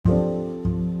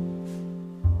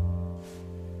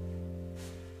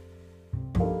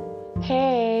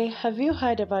have you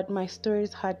heard about My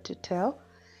Stories Hard to Tell?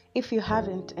 If you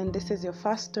haven't, and this is your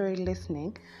first story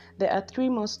listening, there are three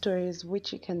more stories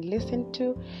which you can listen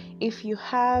to. If you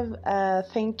have,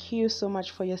 thank you so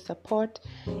much for your support.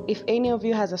 If any of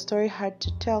you has a story hard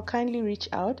to tell, kindly reach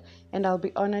out and I'll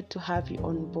be honored to have you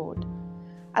on board.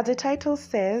 As the title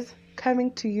says,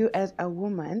 coming to you as a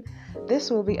woman, this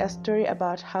will be a story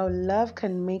about how love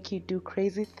can make you do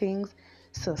crazy things,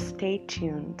 so stay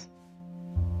tuned.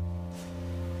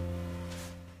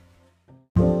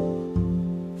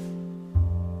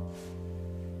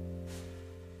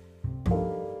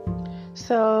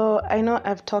 So I know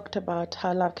I've talked about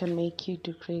how love can make you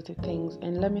do crazy things,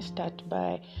 and let me start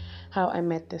by how I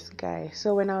met this guy.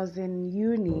 So when I was in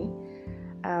uni,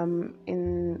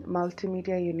 in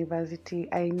Multimedia University,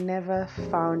 I never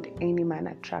found any man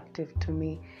attractive to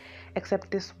me,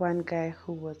 except this one guy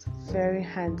who was very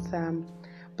handsome,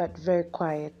 but very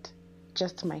quiet,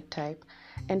 just my type.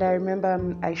 And I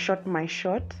remember I shot my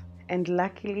shot, and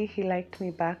luckily he liked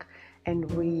me back, and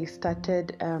we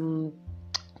started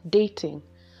dating.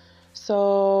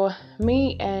 So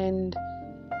me and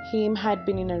him had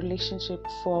been in a relationship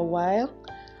for a while,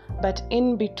 but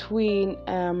in between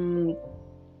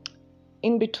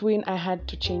I had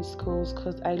to change schools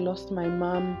because I lost my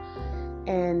mom,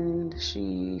 and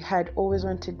she had always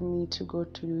wanted me to go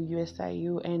to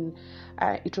USIU, and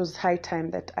it was high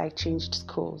time that I changed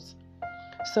schools.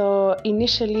 So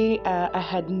initially, I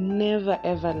had never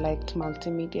ever liked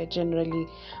multimedia generally,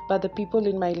 but the people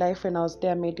in my life when I was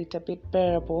there made it a bit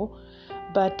bearable.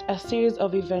 But a series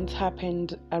of events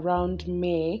happened around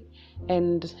May,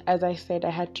 and as I said,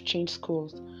 I had to change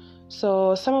schools.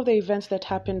 So some of the events that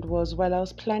happened was while I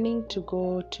was planning to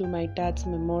go to my dad's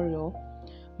memorial,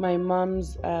 my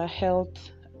mom's health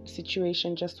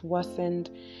situation just worsened,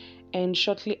 and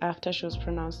shortly after she was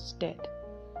pronounced dead.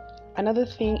 Another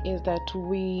thing is that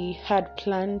we had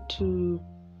planned to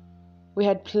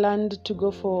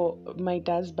go for my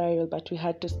dad's burial, but we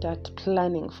had to start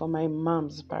planning for my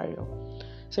mom's burial.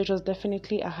 So it was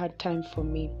definitely a hard time for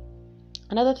me.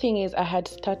 Another thing is I had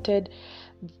started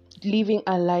living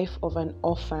a life of an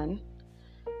orphan,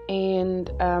 and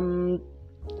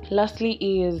lastly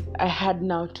is I had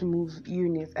now to move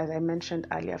unis, as I mentioned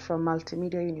earlier, from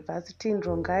Multimedia University in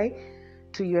Rongai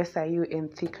to USIU in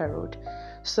Thika Road.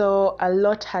 So a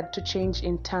lot had to change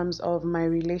in terms of my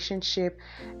relationship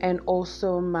and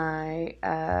also my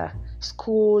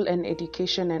school and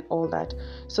education and all that.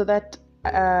 So that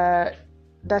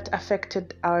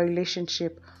affected our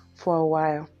relationship for a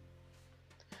while.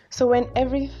 So when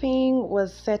everything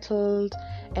was settled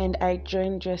and I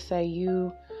joined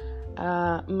USIU,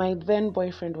 my then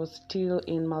boyfriend was still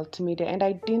in multimedia, and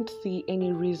I didn't see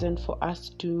any reason for us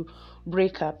to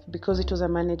break up because it was a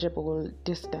manageable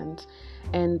distance,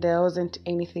 and there wasn't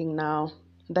anything now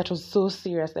that was so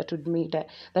serious that would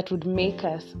make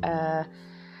us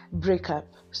break up.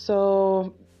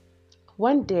 So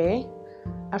one day,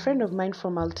 a friend of mine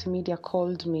from multimedia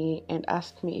called me and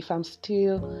asked me if I'm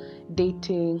still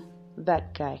dating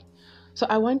that guy. So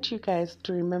I want you guys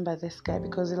to remember this guy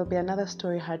because it'll be another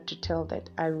story hard to tell that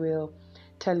I will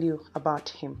tell you about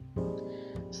him.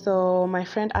 So my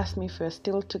friend asked me if we're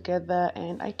still together,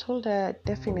 and I told her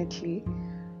definitely.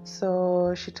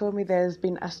 So she told me there's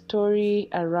been a story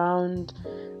around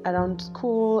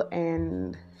school,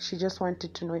 and she just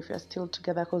wanted to know if we're still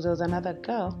together because there was another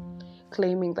girl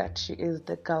claiming that she is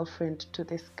the girlfriend to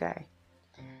this guy.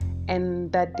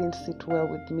 And that didn't sit well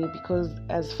with me because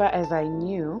as far as I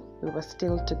knew, we were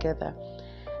still together.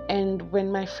 And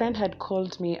when my friend had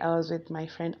called me, I was with my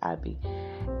friend Abby,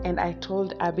 and I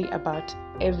told Abby about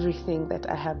everything that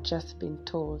I have just been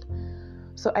told.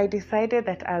 So I decided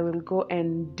that I will go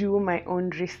and do my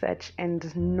own research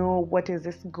and know what is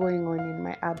this going on in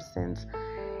my absence.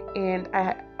 And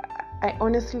I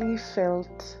honestly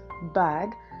felt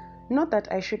bad. Not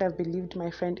that I should have believed my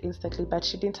friend instantly, but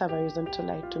she didn't have a reason to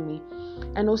lie to me.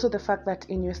 And also the fact that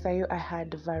in USIU I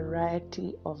had a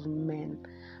variety of men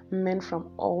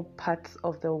from all parts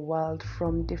of the world,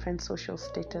 from different social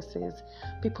statuses,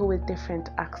 people with different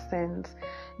accents,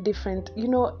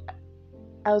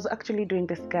 I was actually doing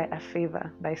this guy a favor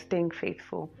by staying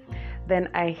faithful. Then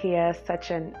I hear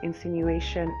such an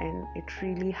insinuation, and it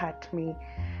really hurt me.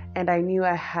 And I knew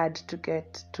I had to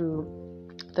get to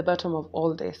the bottom of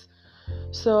all this.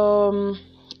 So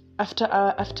after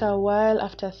a while,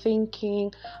 after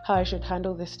thinking how I should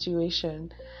handle the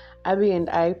situation, Abby and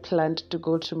I planned to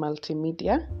go to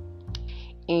multimedia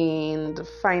and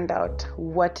find out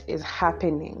what is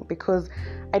happening, because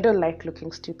I don't like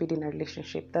looking stupid in a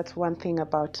relationship. That's one thing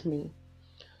about me.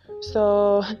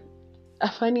 So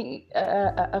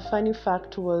a funny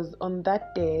fact was on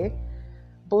that day,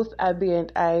 both Abby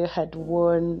and I had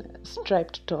worn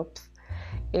striped tops,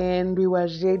 and we were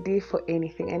ready for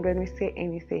anything. And when we say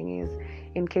anything, is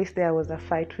in case there was a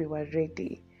fight, we were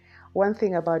ready. One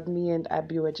thing about me and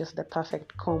Abby were just the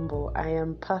perfect combo. I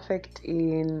am perfect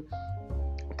in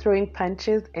throwing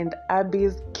punches, and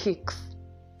Abby's kicks.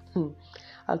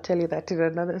 I'll tell you that in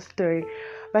another story.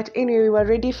 But anyway, we were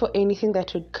ready for anything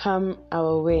that would come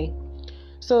our way.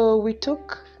 So we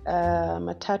took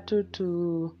matatu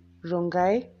to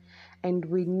Rongai, and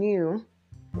we knew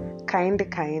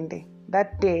kainde.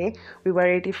 That day, we were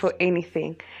ready for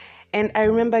anything. And I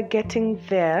remember getting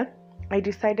there. I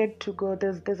decided to go.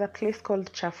 There's a place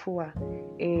called Chafua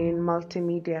in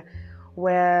Multimedia,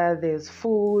 where there's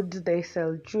food, they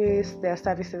sell juice, there are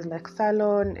services like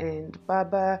salon and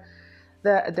barber.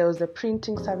 There was the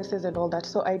printing services and all that.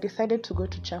 So I decided to go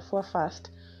to Chafua first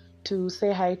to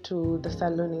say hi to the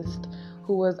salonist,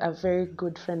 who was a very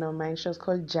good friend of mine. She was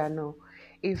called Jano.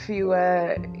 If you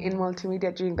were in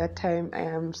Multimedia during that time, I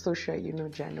am so sure you know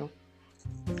Jano.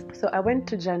 So I went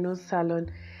to Jano's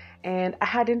salon, and I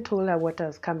hadn't told her what I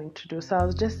was coming to do. So I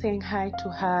was just saying hi to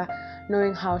her,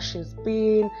 knowing how she's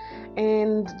been,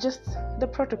 and just the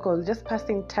protocol, just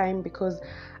passing time, because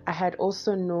I had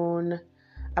also known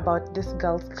about this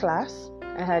girl's class.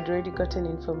 I had already gotten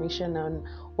information on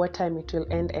what time it will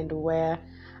end and where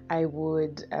I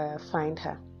would find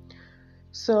her.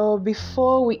 So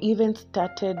before we even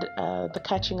started the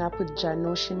catching up with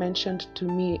Jano, she mentioned to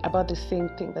me about the same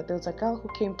thing, that there was a girl who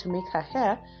came to make her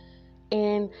hair,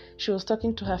 and she was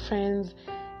talking to her friends,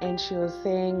 and she was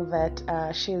saying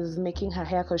that she's making her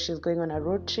hair because she's going on a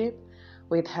road trip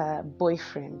with her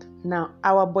boyfriend. Now,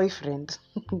 our boyfriend,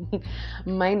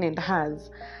 mine and hers.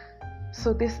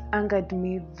 So this angered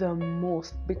me the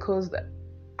most, because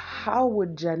how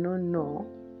would Jano know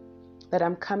that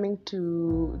I'm coming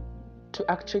to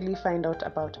actually find out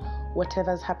about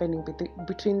whatever's happening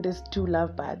between these two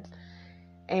lovebirds?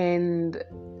 And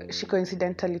she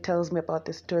coincidentally tells me about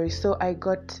the story. So I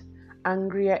got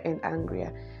angrier and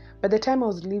angrier. By the time I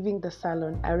was leaving the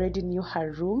salon, I already knew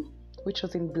her room, which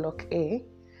was in Block A.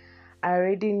 I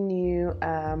already knew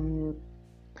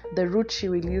the route she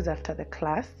will use after the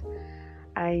class.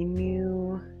 I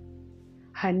knew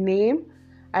her name.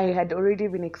 I had already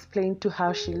been explained to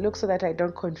how she looks so that I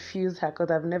don't confuse her, because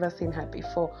I've never seen her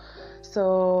before.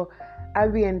 So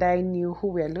Abby and I knew who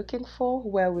we are looking for,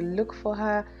 where we'll look for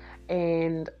her,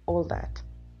 and all that.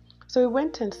 So we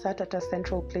went and sat at a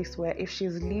central place where if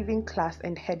she's leaving class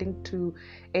and heading to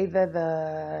either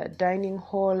the dining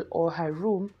hall or her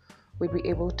room, we'd be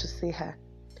able to see her.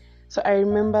 So I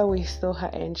remember we saw her,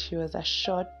 and she was a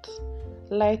short,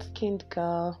 light-skinned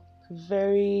girl,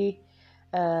 very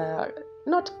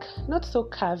not so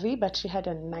curvy, but she had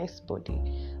a nice body.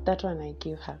 That one I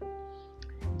gave her.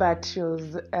 But she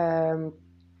was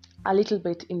a little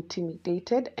bit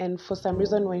intimidated, and for some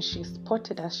reason when she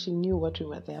spotted us, she knew what we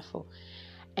were there for.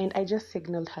 And I just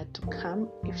signaled her to come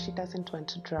if she doesn't want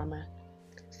to drama.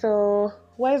 So,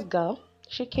 wise girl,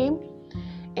 she came,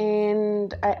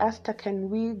 and I asked her, can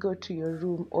we go to your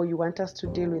room, or you want us to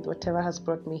deal with whatever has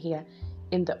brought me here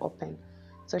in the open?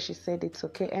 So she said it's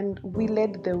okay, and we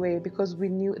led the way because we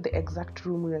knew the exact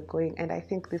room we were going, and I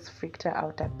think this freaked her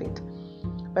out a bit.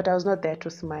 But I was not there to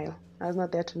smile. I was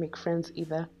not there to make friends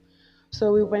either.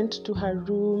 So we went to her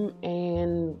room,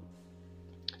 and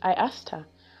I asked her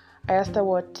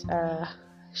what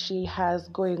she has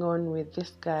going on with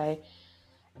this guy,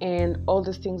 and all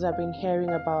these things I've been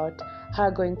hearing about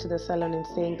her going to the salon and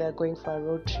saying they're going for a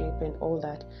road trip and all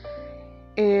that.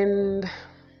 And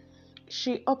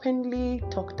she openly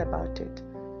talked about it.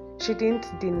 She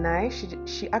didn't deny.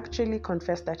 She actually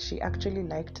confessed that she actually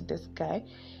liked this guy,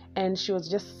 and she was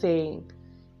just saying,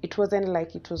 it wasn't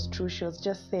like it was true. She was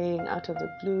just saying out of the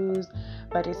blues,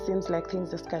 but it seems like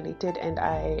things escalated, and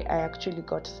I actually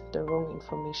got the wrong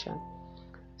information.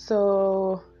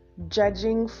 So,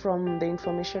 judging from the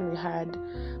information we had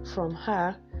from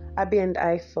her, Abby and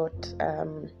I thought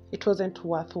it wasn't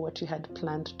worth what we had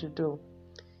planned to do.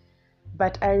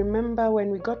 But I remember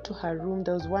when we got to her room,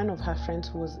 there was one of her friends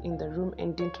who was in the room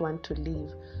and didn't want to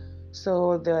leave.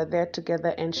 So they were there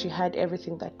together, and she had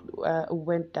everything that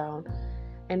went down.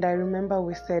 And I remember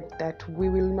we said that we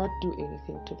will not do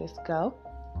anything to this girl.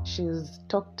 She's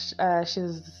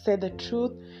said the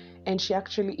truth, and she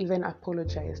actually even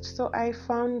apologized. So I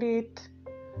found it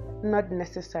not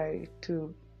necessary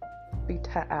to beat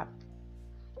her up.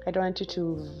 I don't want you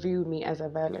to view me as a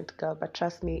violent girl, but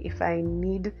trust me, if I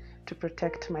need to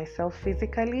protect myself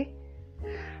physically,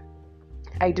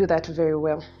 I do that very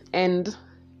well. And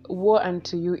woe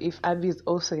unto you if Abby is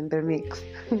also in the mix.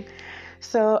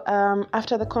 So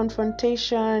after the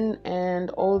confrontation and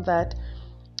all that,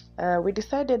 we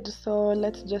decided, so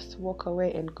let's just walk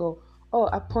away and go. Oh,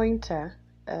 a pointer.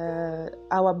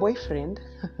 Our boyfriend,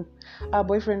 our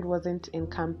boyfriend wasn't in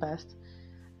campus.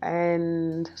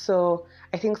 And so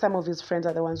I think some of his friends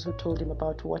are the ones who told him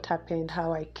about what happened,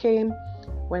 how I came,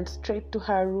 went straight to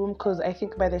her room, because I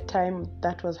think by the time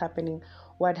that was happening,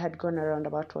 word had gone around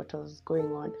about what was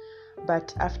going on.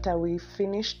 But after we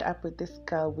finished up with this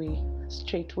girl, we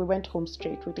went home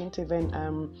straight. We didn't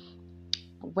even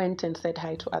went and said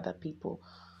hi to other people.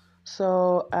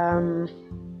 So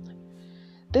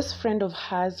this friend of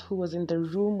hers who was in the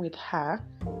room with her,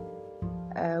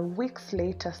 weeks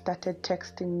later started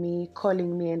texting me,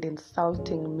 calling me and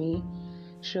insulting me.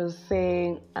 She was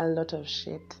saying a lot of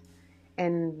shit,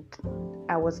 and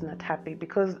I was not happy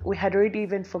because we had already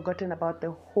even forgotten about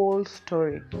the whole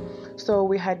story. So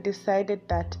we had decided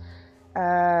that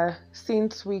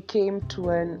since we came to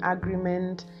an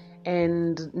agreement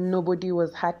and nobody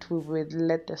was hurt, we would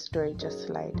let the story just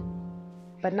slide.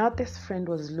 But now this friend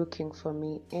was looking for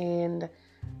me, and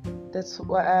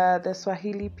the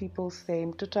Swahili people say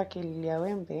mtoto akililia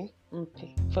wembe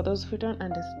mpe. For those who don't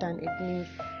understand, it means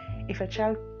if a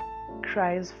child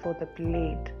cries for the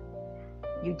blade,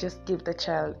 you just give the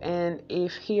child, and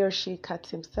if he or she cuts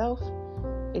himself,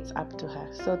 it's up to her.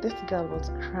 So this girl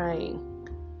was crying,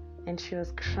 and she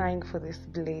was crying for this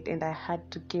blade, and I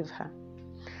had to give her.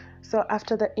 So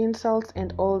after the insults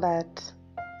and all that,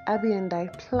 Abby and I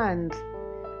planned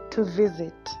to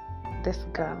visit this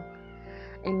girl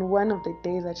in one of the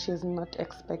days that she was not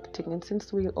expecting. And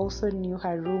since we also knew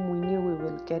her room, we knew we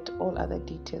will get all other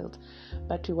details,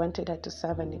 but we wanted her to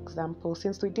serve an example.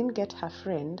 Since we didn't get her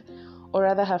friend, or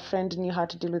rather her friend knew how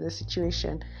to deal with the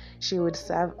situation, she would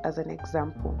serve as an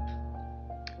example.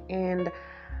 And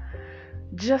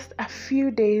just a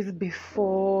few days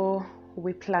before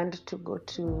we planned to go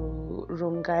to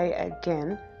Rongai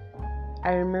again,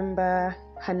 I remember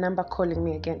her number calling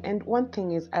me again. And one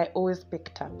thing is, I always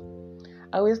picked up,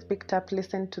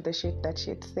 listened to the shit that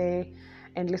she'd say,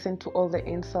 and listened to all the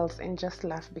insults and just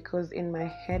laugh, because in my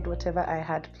head, whatever I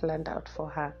had planned out for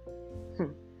her.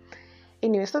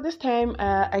 Anyway, so this time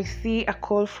I see a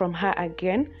call from her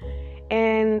again,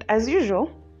 and as usual,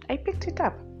 I picked it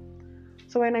up.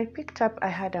 So when I picked up, I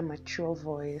had a mature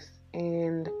voice,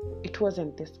 and it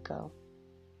wasn't this girl.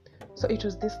 So it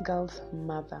was this girl's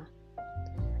mother.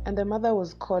 And the mother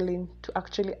was calling to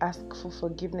actually ask for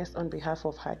forgiveness on behalf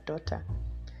of her daughter.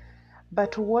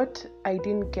 But what I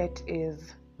didn't get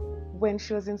is, when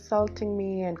she was insulting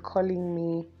me and calling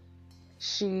me,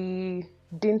 she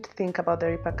didn't think about the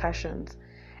repercussions.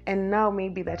 And now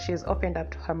maybe that she's opened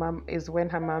up to her mom is when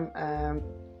her mom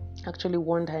actually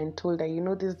warned her and told her,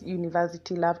 these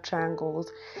university love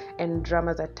triangles and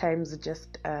dramas at times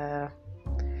just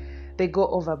they go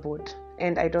overboard.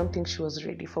 And I don't think she was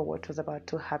ready for what was about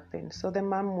to happen. So the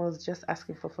mom was just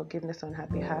asking for forgiveness on her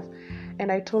behalf.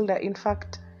 And I told her, in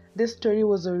fact, this story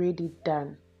was already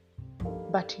done.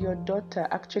 But your daughter,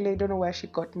 actually, I don't know where she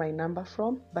got my number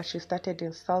from, but she started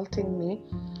insulting me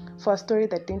for a story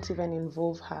that didn't even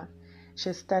involve her.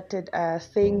 She started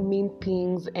saying mean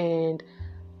things, and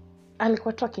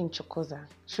alikuwa talking chokoza.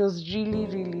 She was really,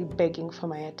 really begging for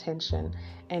my attention,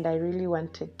 and I really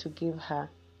wanted to give her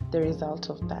the result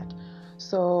of that.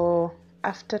 So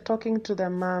after talking to the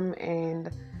mom,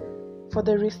 and for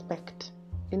the respect,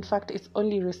 in fact, it's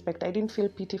only respect. I didn't feel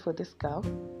pity for this girl.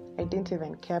 I didn't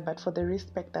even care, but for the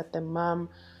respect that the mom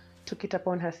took it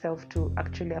upon herself to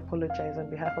actually apologize on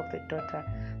behalf of the daughter,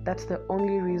 that's the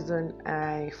only reason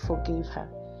I forgave her.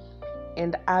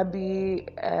 And Abby,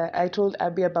 I told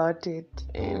Abby about it,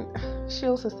 and she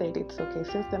also said it's okay.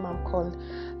 Since the mom called,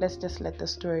 let's just let the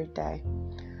story die.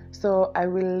 So I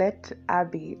will let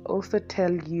Abby also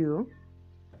tell you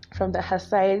from her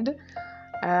side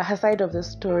of the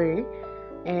story,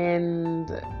 and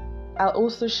I'll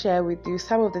also share with you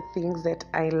some of the things that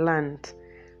I learned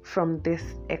from this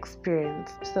experience.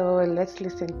 So let's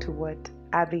listen to what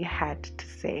Abby had to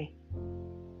say.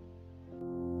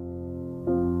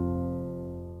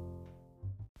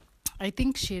 I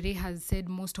think Sherry has said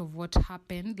most of what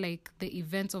happened, like the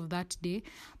events of that day,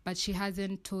 but she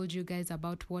hasn't told you guys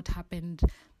about what happened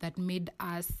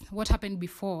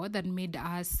before that made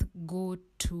us go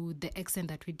to the extent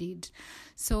that we did.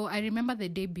 So I remember the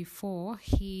day before,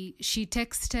 she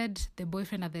texted the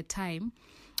boyfriend at the time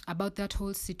about that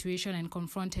whole situation and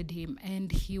confronted him,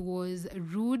 and he was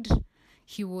rude.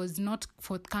 he was not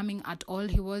forthcoming at all.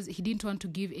 He didn't want to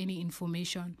give any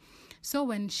information. So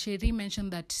when Sherry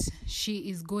mentioned that she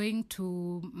is going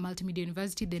to Multimedia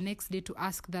University the next day to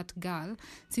ask that girl,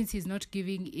 since he's not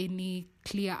giving any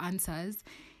clear answers,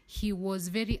 he was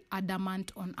very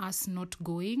adamant on us not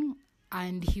going,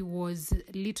 and he was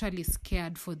literally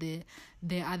scared for the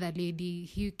other lady.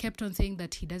 He kept on saying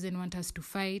that he doesn't want us to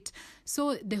fight.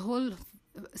 So the whole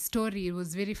story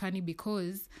was very funny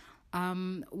because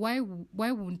why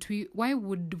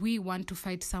would we want to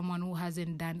fight someone who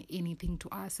hasn't done anything to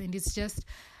us? And it's just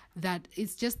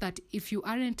that if you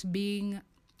aren't being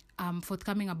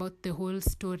forthcoming about the whole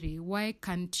story, why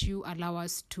can't you allow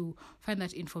us to find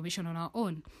that information on our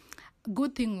own?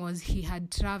 Good thing was he had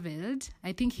traveled.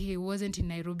 I think he wasn't in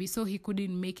Nairobi, so he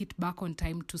couldn't make it back on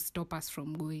time to stop us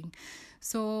from going.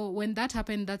 So when that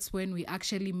happened, that's when we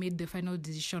actually made the final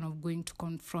decision of going to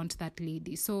confront that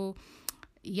lady. So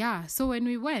yeah, so when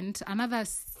we went, another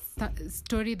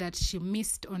story that she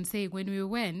missed on saying, when we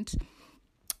went,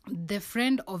 the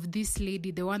friend of this lady,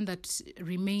 the one that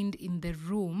remained in the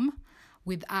room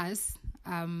with us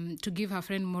to give her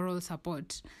friend moral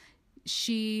support,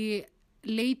 she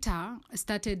later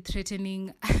started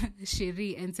threatening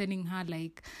Sherry and sending her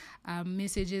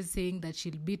messages saying that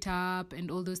she'll beat her up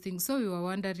and all those things. So we were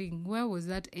wondering, where was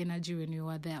that energy when we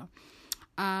were there?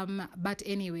 But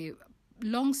anyway,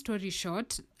 long story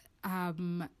short,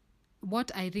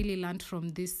 what I really learned from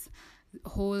this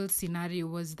whole scenario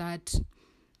was that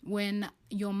when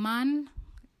your man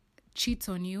cheats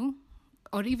on you,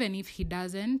 or even if he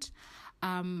doesn't,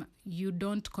 you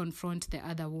don't confront the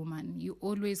other woman. You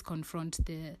always confront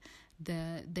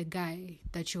the guy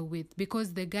that you're with,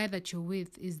 because the guy that you're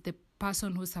with is the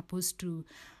person who's supposed to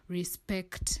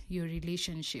respect your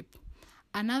relationship.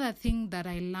 Another thing that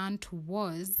I learned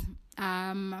was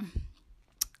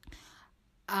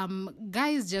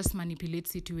guys just manipulate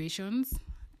situations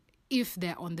if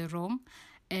they're on the wrong,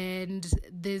 and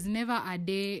there's never a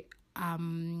day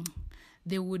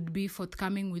they would be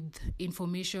forthcoming with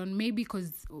information, maybe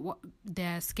because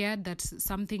they're scared that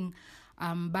something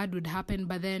bad would happen.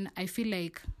 But then I feel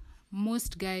like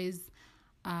most guys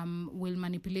will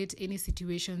manipulate any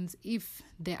situations if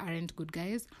they aren't good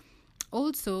guys.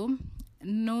 Also,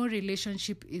 no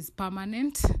relationship is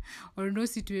permanent, or no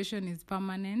situation is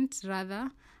permanent,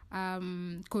 rather,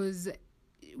 because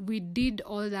we did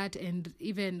all that, and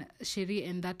even Sherry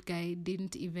and that guy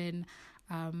didn't even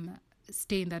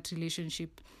stay in that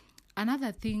relationship.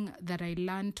 Another thing that I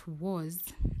learned was,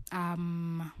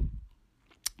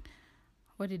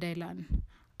 what did I learn?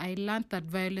 I learned that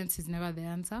violence is never the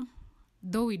answer.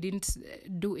 Though we didn't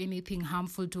do anything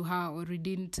harmful to her, or we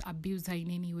didn't abuse her in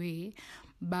any way,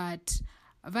 but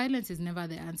violence is never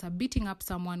the answer. Beating up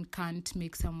someone can't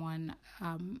make someone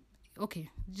okay.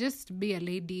 Just be a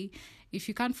lady. If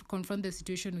you can't confront the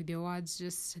situation with your words,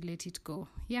 just let it go.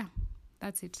 Yeah,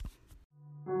 that's it.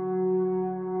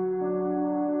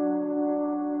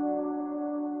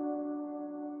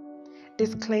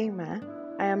 Disclaimer: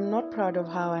 I am not proud of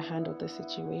how I handled the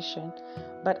situation,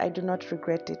 but I do not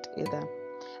regret it either.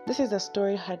 This is a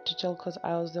story I had to tell because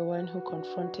I was the one who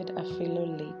confronted a fellow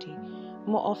lady.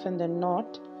 More often than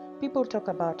not, people talk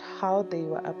about how they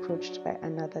were approached by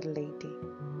another lady.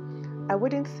 I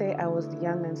wouldn't say I was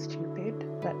young and stupid,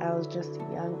 but I was just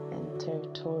young and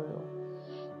territorial.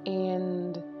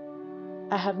 And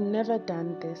I have never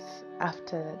done this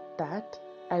after that.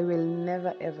 I will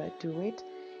never ever do it.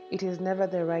 It is never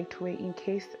the right way. In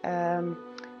case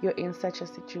you're in such a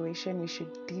situation, you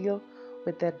should deal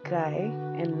with the guy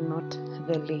and not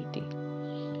the lady.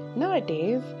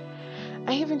 Nowadays,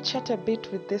 I even chat a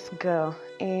bit with this girl,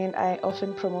 and I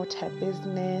often promote her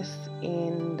business,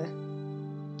 and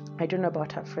I don't know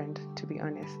about her friend, to be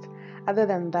honest. Other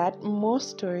than that, more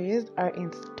stories are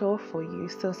in store for you,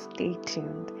 so stay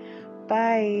tuned.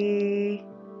 Bye.